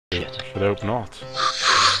Should I hope not.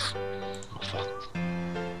 Oh, fuck.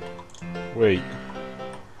 Wait.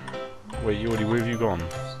 Wait, Yordi, where have you gone?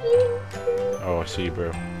 Oh, I see you,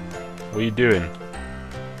 bro. What are you doing?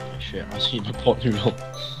 Shit, I see the pot noodle.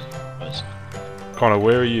 Nice. Connor,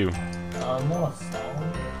 where are you? I'm on a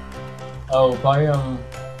farm. Oh, by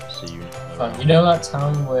See you. you know that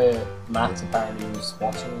town where Matt apparently was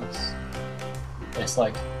watching us? It's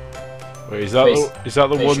like Wait, is that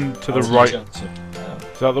the one to the right?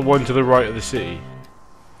 Is that the one to the right of the city?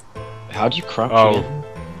 How do you crouch Oh. again?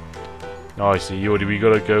 Oh, I see. Yordi, we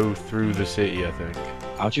gotta go through the city, I think.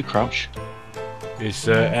 How do you crouch? It's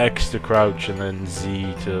X to crouch and then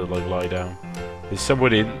Z to like lie down. There's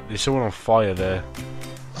someone on fire there.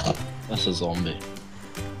 That's a zombie.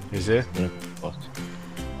 Is there? Yeah, fuck.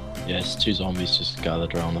 Yeah, it's two zombies just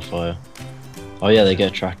gathered around the fire. Oh yeah, they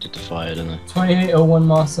get attracted to fire, don't they? 2801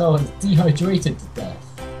 Marcel is dehydrated to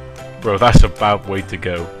death. Bro, that's a bad way to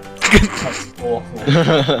go. That's awful.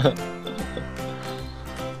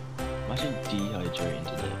 Imagine dehydrating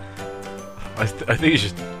to death. I think it's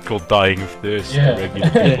just called dying of thirst Yeah. for regular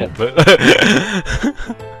people, but...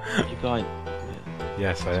 You guys.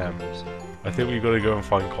 Yes, I am. I think we've got to go and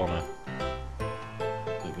find Connor.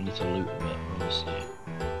 Wait, we need to loot them honestly.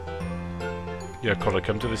 Yeah, Connor,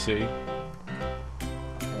 come to the city.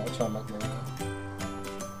 Okay, I'll try and make my way.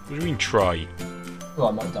 What do you mean, try? Well,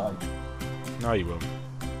 I might die. No, you won't.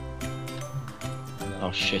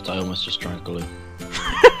 Oh shit, I almost just drank glue.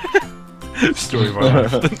 Story of my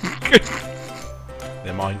life.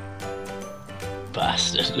 They're mine.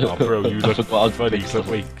 Bastard. Oh, bro, you I look forgot I'd funny. pick So,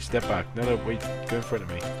 them. wait, step back. No, wait, go in front of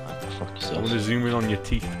me. Fuck I yourself. want to zoom in on your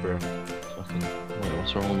teeth, bro. Fucking. Wait,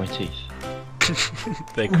 what's wrong with my teeth?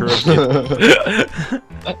 They're crooked.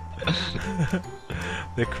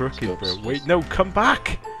 They're crooked, bro. Wait, no, come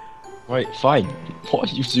back! Right, fine.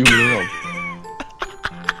 What are you zooming in on?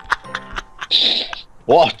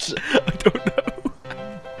 What? I don't know.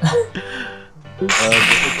 There's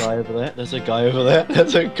a guy over there. There's a guy over there.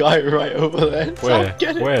 There's a guy right over there. Where? Stop,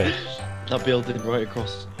 get it. Where? That building right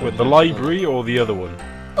across. Wait, the library or the other one?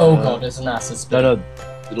 Oh god, there's an acid spin. No,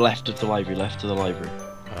 left of the library. Left of the library.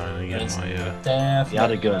 I'm gonna get my, Definitely He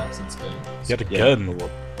had a gun. an acid spin. He had a Yeah, gun. but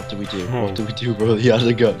what do we do? Oh. What do we do, bro? He had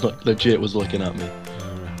a gun. Like, legit was looking at me.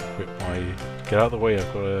 Whip my... Get out of the way,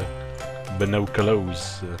 I've got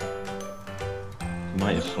binoculars.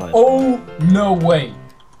 Might have fled. Oh no way!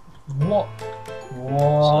 What?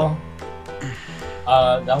 What?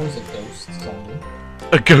 That was a ghost zombie.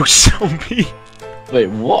 A ghost zombie! Wait,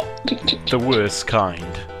 what? The worst kind.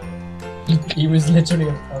 He was literally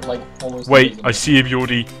like almost. Wait, I see him,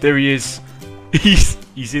 Yordi. There he is.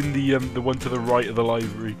 He's in the one to the right of the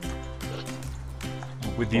library.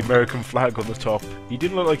 With the American flag on the top. He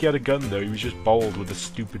didn't look like he had a gun though, he was just bald with a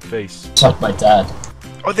stupid face. It's like my dad.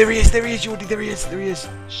 Oh, there he is, Yordi, there he is.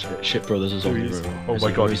 Shit, bro, there's a There he zombie, is. bro. Oh There's my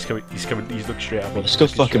a god, zombie. he's coming, he's looking straight at me. Bro, let's go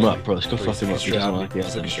He's fuck him looking up, bro. Let's go fuck him up. He's He looking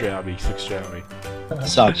doesn't like straight at me, he's looking straight at me.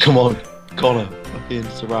 Sam, come on. Connor, fucking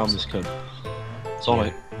surround this cunt. It's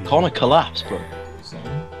alright. Yeah. Connor, collapse, bro.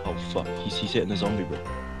 Oh fuck, he's hitting the zombie, bro.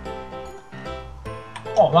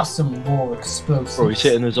 Oh, that's some more explosive. Bro, he's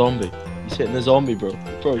hitting the zombie. He's hitting the zombie, bro.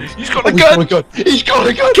 Bro, He's got a gun! He's got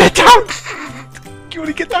a gun! Get down!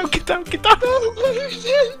 Yordi, get down!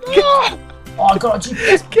 Oh, I got a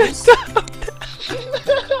GPS. Get down!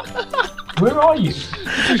 Where are you?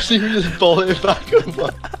 You see me just bolting back over.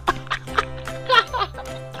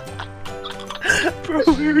 Bro,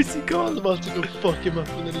 where is he I was gone? about to go fuck him up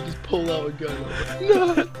and then he just pulled out a gun.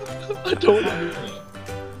 No! I don't know.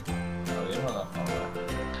 Oh, you're not that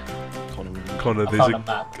far away. Connor, I found a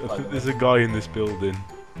map, by the way. there's a guy in this building.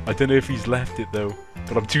 I don't know if he's left it though,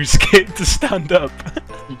 but I'm too scared to stand up.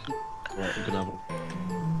 Right, we're gonna have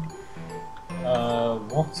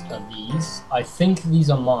What are these? I think these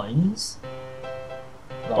are mines.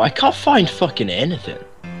 But I can't find fucking anything.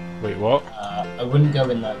 Wait, what? I wouldn't go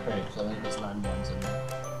in that crate because I think there's landmines in there.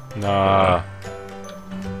 Nah.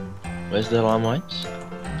 Where's the landmines?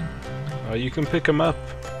 You can pick them up.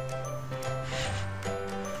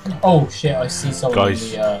 Oh shit, I see someone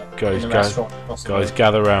Guys, in the, guys, in the restaurant across the Guys, road.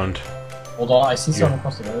 gather round. Hold on, I see someone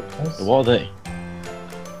across the road. Guys. What are they?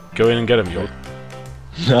 Go in and get him, York.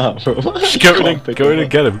 Nah, bro. Go in and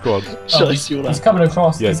get him, go on. Shall I he's, see what he's coming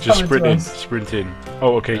across. Yeah, he's just coming sprint to in, us. sprint in.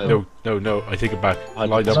 Oh, okay, No. no, I take it back. I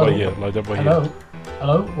Lie down don't by know. here, lie down by Hello? here.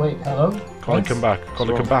 Hello? Wait, hello? Connor, Guys? come back,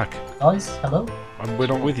 Connor, come back. Guys, hello? We're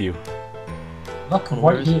not with you. Look, Connor,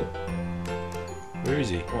 where right is he? here. Where is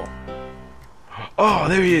he? What? Oh,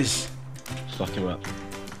 there he is! Fuck him up.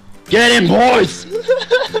 Get him, boys!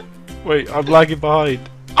 Wait, I'm lagging behind.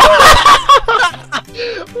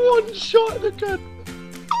 One shot in the gun.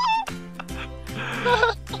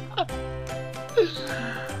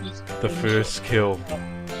 The first kill.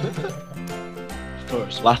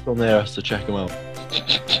 First, last one there has to check him out.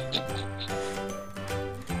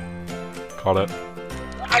 Got it.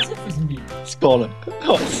 As if it's me. It's Connor.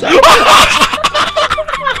 Oh, Sam.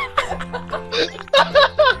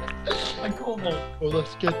 I called it. Well,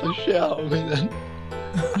 let's get the shit out of me then.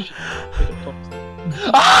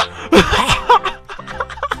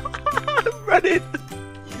 I'm running.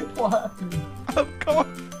 What happened? I'm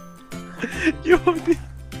gone.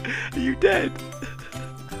 Are you dead?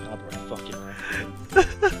 Ah, bro, fucking hell.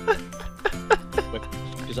 Wait, what the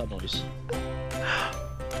fuck is that noise?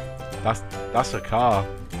 That's a car.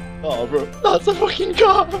 Oh, bro, that's a fucking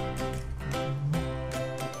car!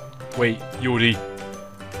 Wait, Yordi.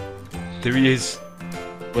 There he is.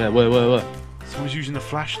 Where? Someone's using a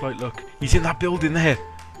flashlight, look. He's in that building there.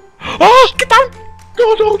 Oh, get down!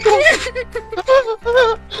 God, oh god!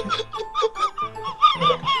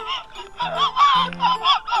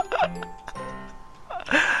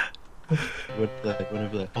 Went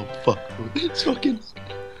over there. Oh fuck, it's fucking...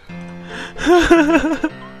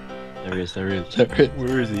 There he is.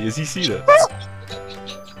 Where is he? Has he seen us?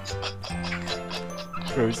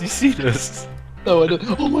 Bro, has he seen us? No, I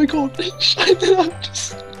don't. Oh my god, shine it out.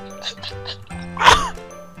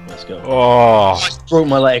 Let's go. Oh, I broke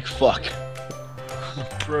my leg, fuck.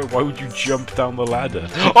 bro, why would you jump down the ladder?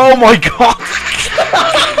 Oh my god!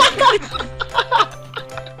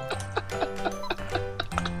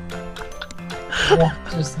 What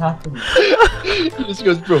just happened? He just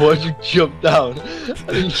goes, bro, why'd you jump down? And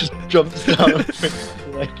then he just jumps down and breaks his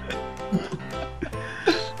leg.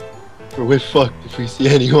 Bro, we're fucked if we see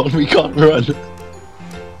anyone, we can't run.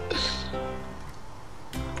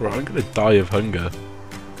 Bro, I'm gonna die of hunger.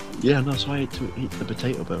 Yeah, no, that's why I had to eat the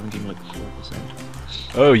potato, but I'm getting like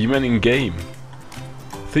 4%. Oh, you meant in game?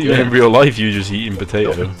 I thought you meant in real life you were just eating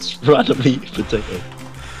potato. Just randomly eat potato.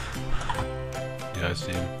 Yeah, I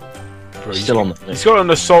see him. Bro, Still on the he's got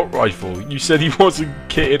an assault rifle. You said he wasn't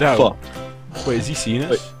kitted out. Fuck. Wait, has he seen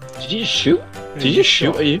us? Wait, did he just shoot? Yeah, Did he just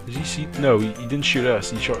shoot at you? Did he see? No, he didn't shoot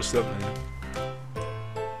us. He shot something.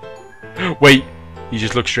 Wait, he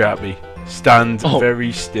just looked straight at me. Stand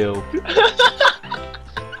very still.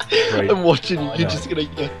 Right. I'm watching you. Oh, You're just gonna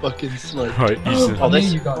get fucking sniped. Right, he's Oh, there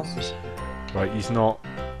you guys. right. He's not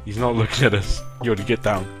looking at us. You ought to get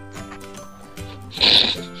down.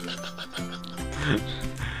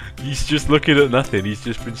 He's just looking at nothing. He's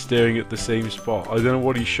just been staring at the same spot. I don't know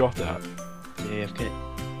what he shot at. AFK.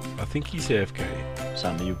 I think he's AFK.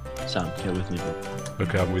 Sam, kill with me, bro.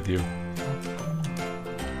 Okay, I'm with you.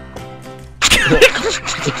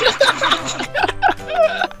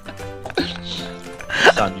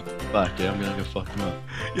 Sam, you come back, yeah? I'm gonna go fuck him up.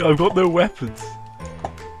 Yeah, I've got no weapons.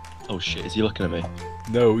 Oh shit, is he looking at me?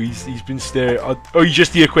 No, he's been staring. Oh, he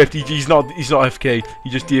just de-equipped. He's not AFK. He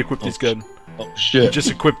just de-equipped his gun. Oh He shit. just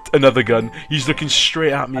equipped another gun. He's looking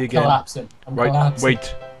straight at me I'm again. collapsing. I'm Right, collapsing.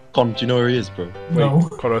 wait, Con, do you know where he is, bro? No.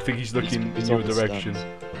 Connor. I think he's looking He's in your on the direction.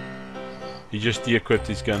 stands. He just de-equipped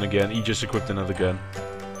his gun again. He just equipped another gun.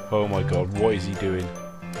 Oh my god, what is he doing?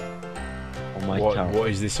 On my count. What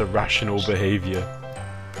is this irrational behaviour?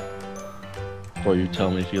 Bro, you tell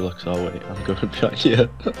me if he looks our way. I'm going behind here.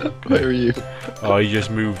 Where are you? Oh, he just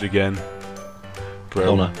moved again. Bro,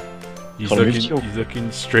 Connor. he's Connor,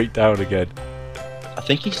 looking straight down again. I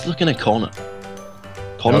think he's looking at Connor.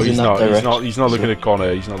 No, Connor's he's in that not. direction. He's not looking at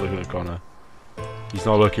Connor. He's not looking at Connor. He's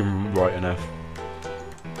not looking right enough.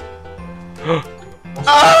 Hello.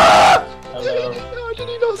 How did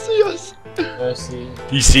he not see us? Mercy.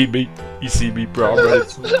 He seen me. He seen me, bro. I'm ready.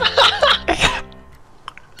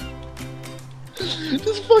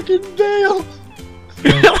 Just fucking bail.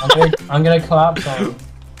 I'm gonna collapse on him.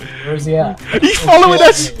 Where is he at? He's Oh, following shit,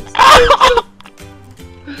 us. he is.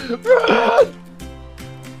 Run!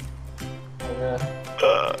 Yeah.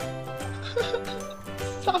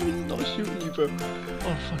 Sam, he's not shooting you, bro.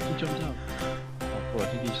 Oh fuck, he jumped out. Oh bro, I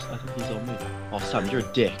think he's on me. Oh Sam, you're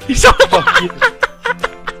a dick. He's on. Fuck you.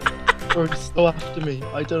 Bro, he's so after me.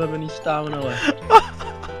 I don't have any stamina left.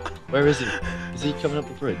 Where is he? Is he coming up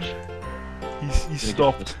the bridge? He's Gonna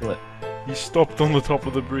stopped. get the split. He stopped on the top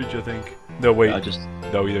of the bridge, I think. No, wait. I just...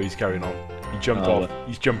 No, he's carrying on. He jumped Oh, off.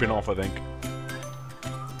 He's jumping off, I think.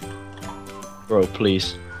 Bro,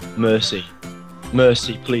 please. Mercy.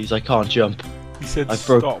 Mercy, please, I can't jump. He said I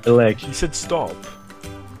broke stop. the leg. He said stop.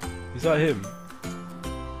 Is that him?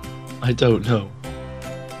 I don't know.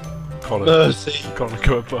 Connor. Mercy. Connor,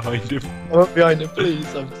 go up behind him. I'm up behind him,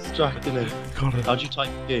 please. I'm distracting him. Connor. How'd you type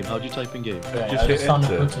in game? How'd you type in game? Yeah, Just I hit just found the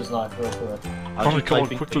enter. butcher's knife real quick. How'd Connor, you come on,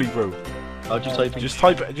 type in quickly, bro. How'd you type in Just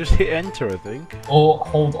type it. Just hit enter, I think. Or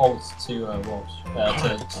hold Alt to watch.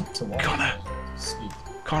 To watch. Connor. To speak.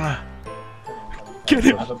 Connor. Get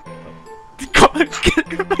him. I have a- Connor, get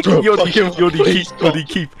him. Bro, Yodi, fuck him up, please,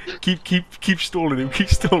 keep stalling him. Keep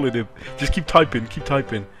stalling him. Just keep typing. Keep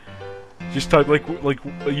typing. Just type like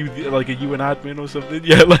are you an admin or something?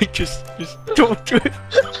 Yeah, like just talk to him.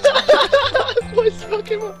 Please fuck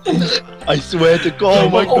him up. I swear to God. Oh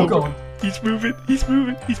my God. god. He's moving, bro, he's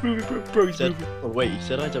moving. Oh wait, he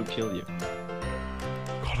said I don't kill you.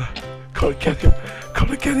 Connor, get him.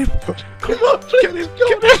 Connor, get him. Come on, please,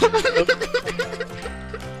 Get him.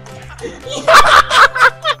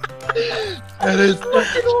 That is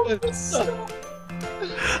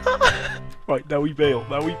Right, now we bail.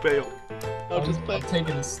 Now we bail. I'll just play. I'm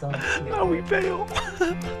taking a stun. Now we bail.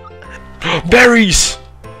 Berries.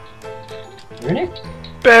 Really?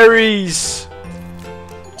 Berries.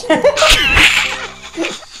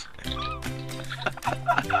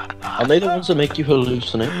 Are they the ones that make you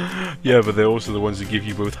hallucinate? Yeah, but they're also the ones that give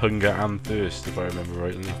you both hunger and thirst, if I remember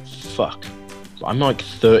rightly. Fuck. I'm like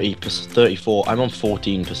 30%, 34. I'm on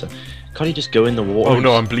 14%. Can't you just go in the water? Oh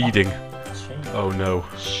no, I'm bleeding. Shame. Oh no.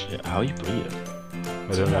 Shit, how are you bleeding?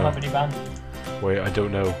 I Do don't you not have know. any bandages? Wait, I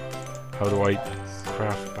don't know. How do I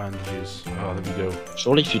craft bandages? Oh, there we go.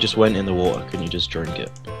 Surely if you just went in the water, couldn't you just drink it?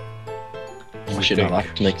 Oh shit, no,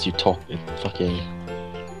 that makes you top it. Fucking...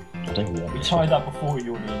 I don't want We this. tried that before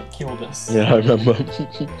you already killed us. Yeah, I remember.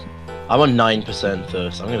 I'm on 9%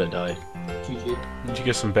 thirst. I'm gonna die. GG. Did you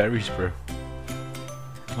get some berries, bro?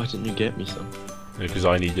 Why didn't you get me some? Because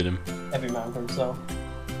I needed them. Every man for himself.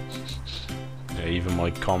 Yeah, even my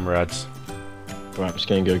comrades. Right, I'm just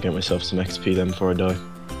gonna go get myself some XP then before I die.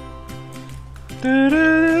 You're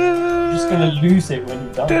just gonna lose it when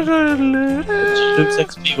you die. Lose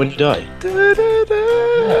XP when you die.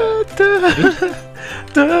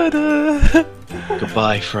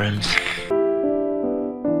 Goodbye, friends.